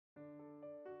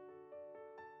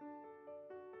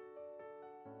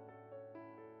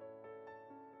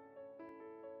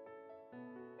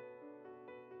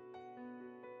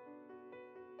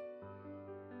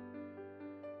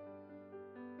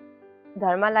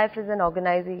Dharma Life is an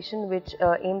organization which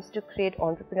aims to create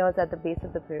entrepreneurs at the base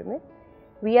of the pyramid.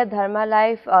 We at Dharma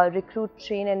Life recruit,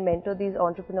 train and mentor these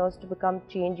entrepreneurs to become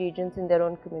change agents in their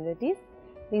own communities.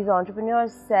 These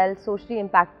entrepreneurs sell socially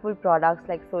impactful products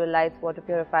like solar lights, water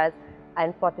purifiers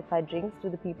and fortified drinks to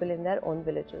the people in their own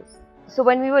villages. So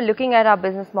when we were looking at our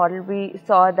business model, we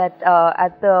saw that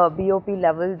at the BOP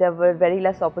level, there were very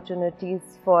less opportunities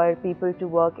for people to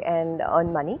work and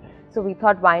earn money. So we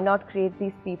thought, why not create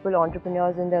these people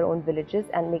entrepreneurs in their own villages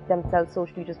and make them sell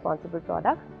socially responsible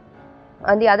products.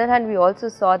 On the other hand, we also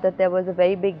saw that there was a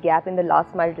very big gap in the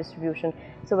last mile distribution.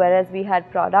 So whereas we had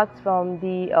products from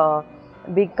the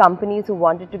big companies who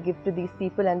wanted to give to these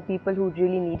people and people who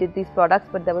really needed these products,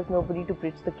 but there was nobody to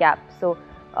bridge the gap. So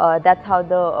that's how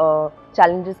the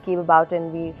challenges came about,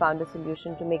 and we found a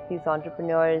solution to make these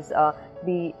entrepreneurs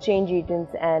be change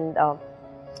agents and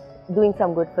doing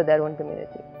some good for their own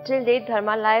community. Till date,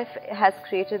 Dharma Life has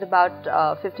created about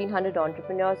 1500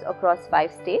 entrepreneurs across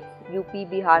 5 states: UP,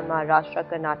 Bihar, Maharashtra,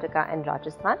 Karnataka and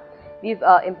Rajasthan. We've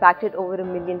impacted over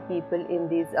 1 million people in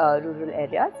these rural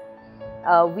areas.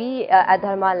 We at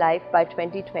Dharma Life by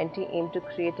 2020 aim to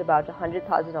create about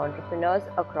 100,000 entrepreneurs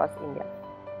across India.